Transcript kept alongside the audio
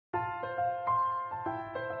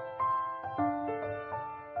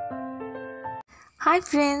Hi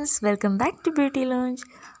friends, welcome back to BeautyLounge.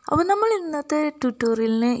 അപ്പോൾ നമ്മൾ ഇന്നത്തെ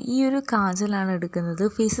ട്യൂട്ടോറിയലിന് ഈ ഒരു കാജലാണ് എടുക്കുന്നത്.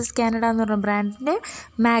 ഫേസസ് കാനഡ എന്ന് പറഞ്ഞ ബ്രാൻഡിൻ്റെ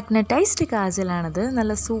മാഗ്നറ്റൈസ്ഡ് കാജലാണിത്.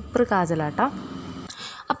 നല്ല സൂപ്പർ കാജലാട്ടോ.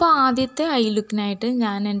 അപ്പോൾ ആദ്യത്തെ ഐ ലുക്കിനായിട്ട്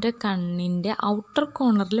ഞാൻ എൻ്റെ കണ്ണിൻ്റെ ഔട്ടർ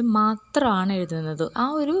കോർണറിൽ മാത്രമാണ് എഴുതുന്നത്. ആ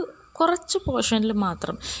ഒരു കുറച്ച് പോർഷനിൽ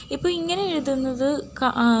മാത്രം. ഇപ്പോൾ ഇങ്ങനെ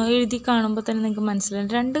എഴുതി കാണുമ്പോൾ തന്നെ നിങ്ങൾക്ക് മനസ്സിലാവും.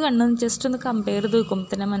 രണ്ട് കണ്ണും ജസ്റ്റ് ഒന്ന് കമ്പയർ ചെയ്ത് നോക്കുമ്പോൾ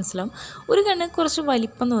തന്നെ മനസ്സിലാവും. ഒരു കണ്ണ് കുറച്ച്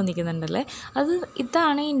വലിപ്പം തോന്നിക്കുന്നുണ്ടല്ലേ.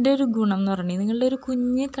 ഇതാണ് ഇതിൻ്റെ ഒരു ഗുണം എന്ന് പറഞ്ഞാൽ, നിങ്ങളുടെ ഒരു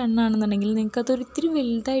കുഞ്ഞ് കണ്ണാണെന്നുണ്ടെങ്കിൽ നിങ്ങൾക്കതൊരു ഇത്തിരി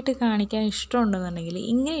വലുതായിട്ട് കാണിക്കാൻ ഇഷ്ടമുണ്ടെന്നുണ്ടെങ്കിൽ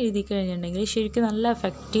ഇങ്ങനെ എഴുതി കഴിഞ്ഞിട്ടുണ്ടെങ്കിൽ ശരിക്കും നല്ല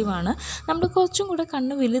എഫക്റ്റീവാണ്. നമ്മൾ കുറച്ചും കൂടെ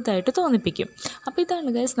കണ്ണ് വലുതായിട്ട് തോന്നിപ്പിക്കും. അപ്പോൾ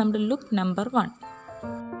ഇതാണ് ഗൈസ് നമ്മുടെ ലുക്ക് നമ്പർ 1.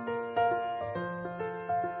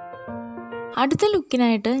 അടുത്ത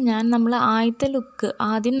ലുക്കിനായിട്ട് നമ്മൾ ആദ്യത്തെ ലുക്ക്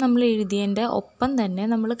ആദ്യം നമ്മൾ എഴുതിയതിൻ്റെ ഒപ്പം തന്നെ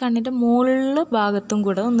നമ്മൾ കണ്ണിൻ്റെ മുകളിലെ ഭാഗത്തും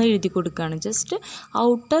കൂടെ ഒന്ന് എഴുതി കൊടുക്കുകയാണ്. ജസ്റ്റ്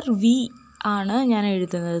ഔട്ടർ വി ആണ് ഞാൻ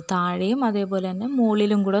എഴുതുന്നത്. താഴെയും അതേപോലെ തന്നെ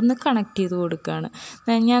മുകളിലും കൂടെ ഒന്ന് കണക്ട് ചെയ്ത് കൊടുക്കുകയാണ്.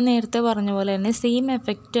 ഞാൻ നേരത്തെ പറഞ്ഞ പോലെ തന്നെ സെയിം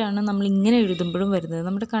എഫക്റ്റാണ് നമ്മൾ ഇങ്ങനെ എഴുതുമ്പോഴും വരുന്നത്.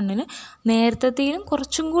 നമ്മുടെ കണ്ണിന് നേരത്തേലും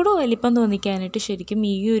കുറച്ചും കൂടെ വലിപ്പം തോന്നിക്കാനായിട്ട് ശരിക്കും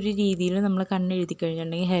ഈ ഒരു രീതിയിൽ നമ്മൾ കണ്ണെഴുതി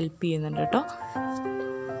കഴിഞ്ഞിട്ടുണ്ടെങ്കിൽ ഹെൽപ്പ് ചെയ്യുന്നുണ്ട് കേട്ടോ.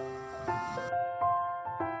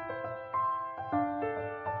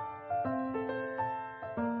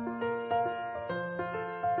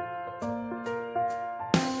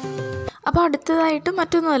 അപ്പോൾ അടുത്തതായിട്ട്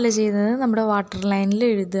മറ്റൊന്നുമല്ല ചെയ്യുന്നത്, നമ്മുടെ വാട്ടർ ലൈനിൽ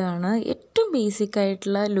എഴുതുകയാണ്. ഏറ്റവും ബേസിക്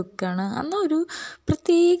ആയിട്ടുള്ള ലുക്കാണ്. എന്നാൽ ഒരു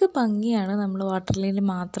പ്രത്യേക ഭംഗിയാണ് നമ്മൾ വാട്ടർ ലൈനിൽ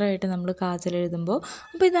മാത്രമായിട്ട് നമ്മൾ കാജൽ എഴുതുമ്പോൾ.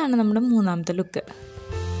 അപ്പോൾ ഇതാണ് നമ്മുടെ മൂന്നാമത്തെ ലുക്ക്.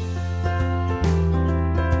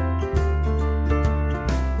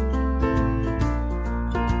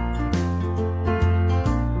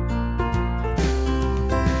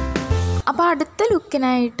 അപ്പോൾ അടുത്ത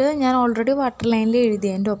ലുക്കിനായിട്ട് ഞാൻ ഓൾറെഡി വാട്ടർ ലൈനിൽ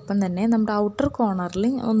എഴുതിയതിൻ്റെ ഒപ്പം തന്നെ നമ്മുടെ ഔട്ടർ കോർണറിൽ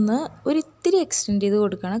ഒരിത്തിരി എക്സ്റ്റെൻഡ് ചെയ്ത്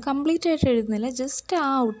കൊടുക്കുകയാണ്. കംപ്ലീറ്റ് ആയിട്ട് എഴുതുന്നില്ല, ജസ്റ്റ് ആ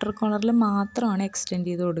ഔട്ടർ കോർണറിൽ മാത്രമാണ് എക്സ്റ്റെൻഡ്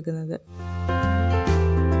ചെയ്ത് കൊടുക്കുന്നത്.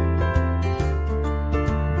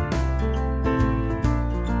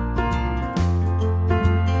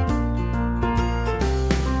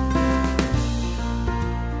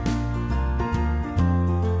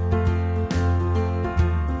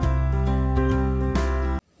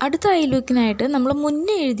 അടുത്ത ഐ ലുക്കിനായിട്ട് നമ്മൾ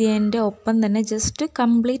മുന്നേ എഴുതിയതിൻ്റെ ഒപ്പം തന്നെ ജസ്റ്റ്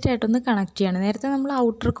കംപ്ലീറ്റ് ആയിട്ടൊന്ന് കണക്ട് ചെയ്യണം. നേരത്തെ നമ്മൾ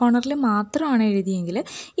ഔട്ടർ കോർണറിൽ മാത്രമാണ് എഴുതിയെങ്കിൽ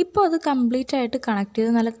ഇപ്പോൾ അത് കംപ്ലീറ്റ് ആയിട്ട് കണക്ട്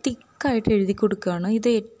ചെയ്ത് നല്ല തിക്കായിട്ട് എഴുതി കൊടുക്കുകയാണ്. ഇത്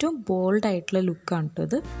ഏറ്റവും ബോൾഡായിട്ടുള്ള ലുക്കാണ് കേട്ടോ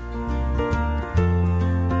ഇത്.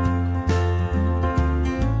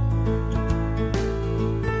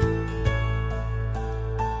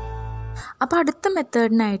 അപ്പോൾ അടുത്ത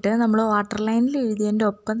മെത്തേഡിനായിട്ട് നമ്മൾ വാട്ടർ ലൈനിൽ എഴുതിയതിൻ്റെ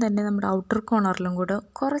ഒപ്പം തന്നെ നമ്മുടെ ഔട്ടർ കോർണറിലും കൂടെ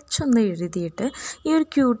കുറച്ചൊന്ന് എഴുതിയിട്ട് ഈ ഒരു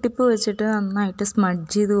ക്യൂട്ടിപ്പ് വെച്ചിട്ട് നന്നായിട്ട് സ്മഡ്ജ്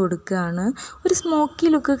ചെയ്ത് കൊടുക്കുകയാണ്. ഒരു സ്മോക്കി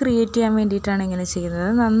ലുക്ക് ക്രിയേറ്റ് ചെയ്യാൻ വേണ്ടിയിട്ടാണ് ഇങ്ങനെ ചെയ്യുന്നത്.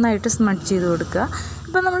 നന്നായിട്ട് സ്മഡ്ജ് ചെയ്ത് കൊടുക്കുക.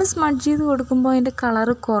 ഇപ്പോൾ നമ്മൾ സ്മഡ്ജ് ചെയ്ത് കൊടുക്കുമ്പോൾ അതിൻ്റെ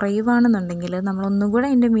കളറ് കുറയുവാണെന്നുണ്ടെങ്കിൽ നമ്മളൊന്നും കൂടെ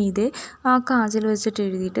അതിൻ്റെ മീതെ ആ കാജൽ വെച്ചിട്ട്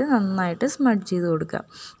എഴുതിയിട്ട് നന്നായിട്ട് സ്മഡ്ജ് ചെയ്ത് കൊടുക്കുക.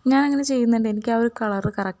 ഞാനങ്ങനെ ചെയ്യുന്നുണ്ട്. എനിക്ക് ആ ഒരു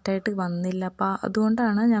കളറ് കറക്റ്റായിട്ട് വന്നില്ല. അപ്പോൾ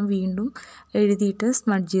അതുകൊണ്ടാണ് ഞാൻ വീണ്ടും എഴുതിയിട്ട്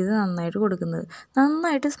സ്മഡ്ജ് ചെയ്ത് നന്നായിട്ട് കൊടുക്കുന്നത്.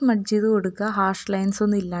 നന്നായിട്ട് സ്മഡ്ജ് ചെയ്ത് കൊടുക്കുക, ഹാർഷ് ലൈൻസ്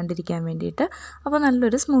ഒന്നും ഇല്ലാണ്ടിരിക്കാൻ വേണ്ടിയിട്ട്. അപ്പോൾ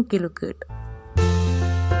നല്ലൊരു സ്മോക്കി ലുക്ക് കിട്ടും.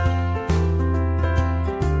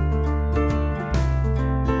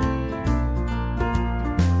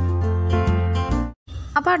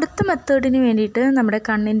 അപ്പോൾ അടുത്ത മെത്തേഡിന് വേണ്ടിയിട്ട് നമ്മുടെ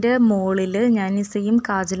കണ്ണിൻ്റെ മുകളിൽ ഞാൻ ഈ സെയിം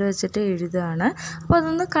കാജൽ വെച്ചിട്ട് എഴുതുകയാണ്. അപ്പോൾ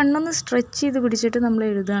അതൊന്ന് കണ്ണൊന്ന് സ്ട്രെച്ച് ചെയ്ത് പിടിച്ചിട്ട് നമ്മൾ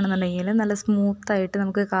എഴുതുകയാണെന്നുണ്ടെങ്കിൽ നല്ല സ്മൂത്തായിട്ട്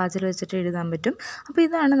നമുക്ക് കാജൽ വെച്ചിട്ട് എഴുതാൻ പറ്റും. അപ്പോൾ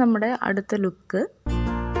ഇതാണ് നമ്മുടെ അടുത്ത ലുക്ക്.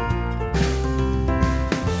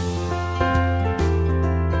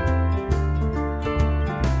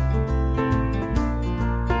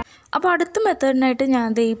 അപ്പോൾ അടുത്ത മെത്തേഡിനായിട്ട്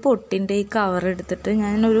ഞാൻ ഈ പൊട്ടിൻ്റെ ഈ കവർ എടുത്തിട്ട്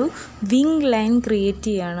ഞാനൊരു വിങ് ലൈൻ ക്രിയേറ്റ്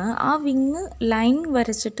ചെയ്യുകയാണ്. ആ വിങ് ലൈൻ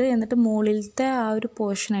വരച്ചിട്ട് എന്നിട്ട് മുകളിലത്തെ ആ ഒരു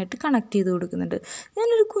പോർഷനായിട്ട് കണക്ട് ചെയ്ത് കൊടുക്കുന്നുണ്ട്.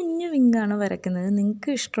 ഞാനൊരു കുഞ്ഞു വിങ്ങാണ് വരയ്ക്കുന്നത്.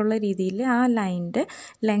 നിങ്ങൾക്ക് ഇഷ്ടമുള്ള രീതിയിൽ ആ ലൈനിൻ്റെ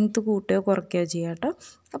ലെങ്ത്ത് കൂട്ടുകയോ കുറയ്ക്കുകയോ ചെയ്യാം കേട്ടോ.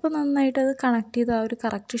 അപ്പോൾ നന്നായിട്ട് അത് കണക്ട് ചെയ്ത് ആ ഒരു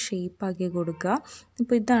കറക്റ്റ് ഷേപ്പാക്കി കൊടുക്കുക.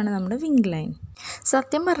 ഇപ്പോൾ ഇതാണ് നമ്മുടെ വിങ് ലൈൻ.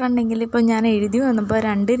 സത്യം പറഞ്ഞിട്ടുണ്ടെങ്കിൽ ഇപ്പോൾ ഞാൻ എഴുതി വന്നപ്പോൾ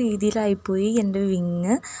രണ്ട് രീതിയിലായിപ്പോയി എൻ്റെ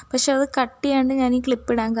വിങ്. പക്ഷെ അത് കട്ട് ചെയ്യാണ്ട് ഞാൻ ഈ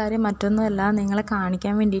ക്ലിപ്പ് ഇടാൻ കാര്യം മറ്റൊന്നുമല്ല, നിങ്ങളെ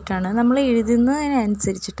കാണിക്കാൻ വേണ്ടിയിട്ടാണ്. നമ്മൾ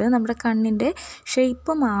എഴുതുന്നതിനനുസരിച്ചിട്ട് നമ്മുടെ കണ്ണിൻ്റെ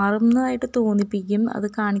ഷേപ്പ് മാറുന്നതായിട്ട് തോന്നിപ്പിക്കും. അത്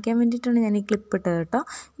കാണിക്കാൻ വേണ്ടിയിട്ടാണ് ഞാൻ ഈ ക്ലിപ്പ് ഇട്ടത് കേട്ടോ.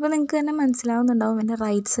 ഇപ്പോൾ നിങ്ങൾക്ക് തന്നെ മനസ്സിലാവുന്നുണ്ടാവും എൻ്റെ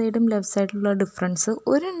റൈറ്റ് സൈഡും ലെഫ്റ്റ് സൈഡിലുള്ള ഡിഫറൻസ്.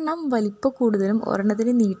 ഒരെണ്ണം വലിപ്പം കൂടുതലും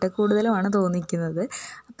ഒരെണ്ണത്തിന് നീട്ട കൂടുതലുമാണ് തോന്നിക്കുന്നത്.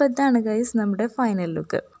 അപ്പോൾ ഇതാണ് ഗൈസ് നമ്മുടെ ഫൈനൽ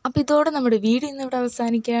ലുക്ക്. അപ്പോൾ ഇതോടെ നമ്മുടെ വീഡിയോ ഇന്നിവിടെ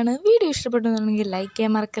അവസാനിക്കുകയാണ്. വീഡിയോ ഇഷ്ടപ്പെട്ടെന്നുണ്ടെങ്കിൽ ലൈക്ക്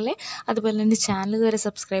ചെയ്യാൻ മറക്കല്ലേ. അതുപോലെ എൻ്റെ ചാനൽ ഇതുവരെ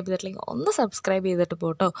സബ്സ്ക്രൈബ് ചെയ്തിട്ടില്ലെങ്കിൽ ഒന്ന് സബ്സ്ക്രൈബ് ചെയ്തിട്ട്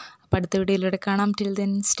പോട്ടോ. അപ്പോൾ അടുത്ത വീഡിയോയിലൂടെ കാണാം. Till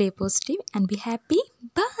then stay positive and be happy.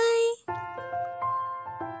 By.